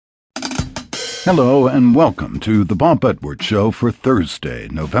Hello and welcome to the Bob Edwards Show for Thursday,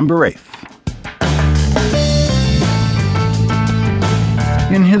 November 8th.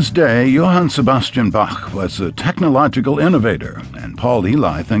 In his day, Johann Sebastian Bach was a technological innovator, and Paul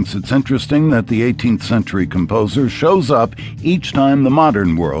Elie thinks it's interesting that the 18th century composer shows up each time the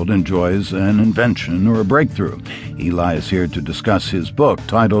modern world enjoys an invention or a breakthrough. Elie is here to discuss his book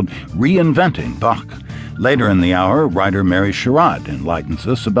titled Reinventing Bach. Later in the hour, writer Mary Sharratt enlightens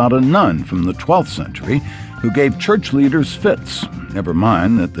us about a nun from the 12th century who gave church leaders fits. Never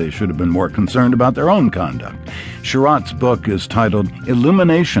mind that they should have been more concerned about their own conduct. Sharratt's book is titled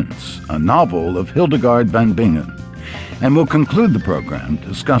Illuminations, a novel of Hildegard van Bingen. And we'll conclude the program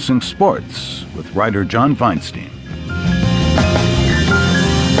discussing sports with writer John Feinstein.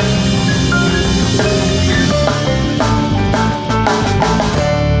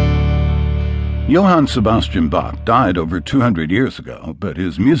 Johann Sebastian Bach died over 200 years ago, but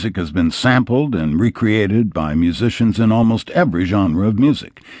his music has been sampled and recreated by musicians in almost every genre of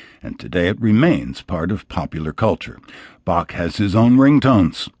music, and today it remains part of popular culture. Bach has his own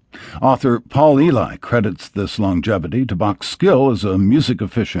ringtones. Author Paul Elie credits this longevity to Bach's skill as a music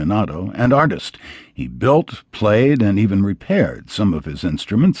aficionado and artist. He built, played, and even repaired some of his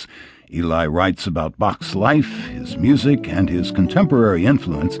instruments. Elie writes about Bach's life, his music, and his contemporary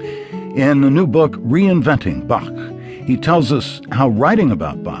influence in the new book, Reinventing Bach. He tells us how writing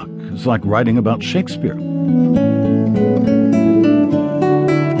about Bach is like writing about Shakespeare.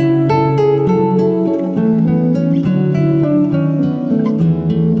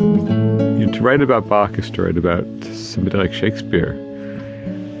 To write about Bach is to write about somebody like Shakespeare.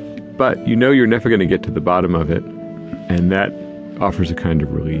 But you know you're never going to get to the bottom of it, and that offers a kind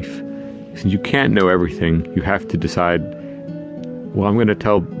of relief. Since you can't know everything, you have to decide, well, I'm going to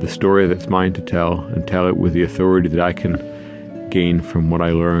tell the story that's mine to tell, and tell it with the authority that I can gain from what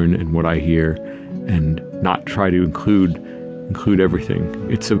I learn and what I hear, and not try to include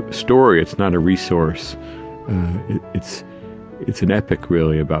everything. It's a story, it's not a resource. It's an epic,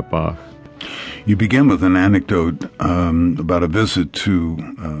 really, about Bach. You begin with an anecdote about a visit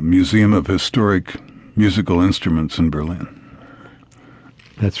to a Museum of Historic Musical Instruments in Berlin.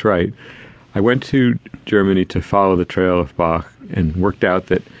 That's right. I went to Germany to follow the trail of Bach and worked out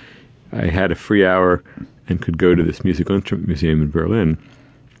that I had a free hour and could go to this musical instrument museum in Berlin.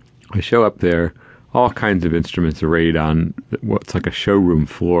 I show up there, all kinds of instruments arrayed on what's like a showroom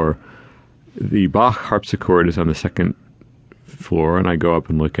floor. The Bach harpsichord is on the second floor, and I go up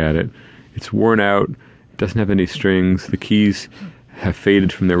and look at it. It's worn out, it doesn't have any strings, the keys have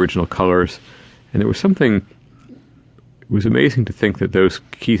faded from their original colors, and there was something. It was amazing to think that those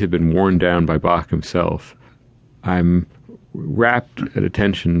keys had been worn down by Bach himself. I'm rapt at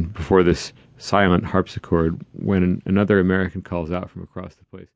attention before this silent harpsichord when another American calls out from across the place.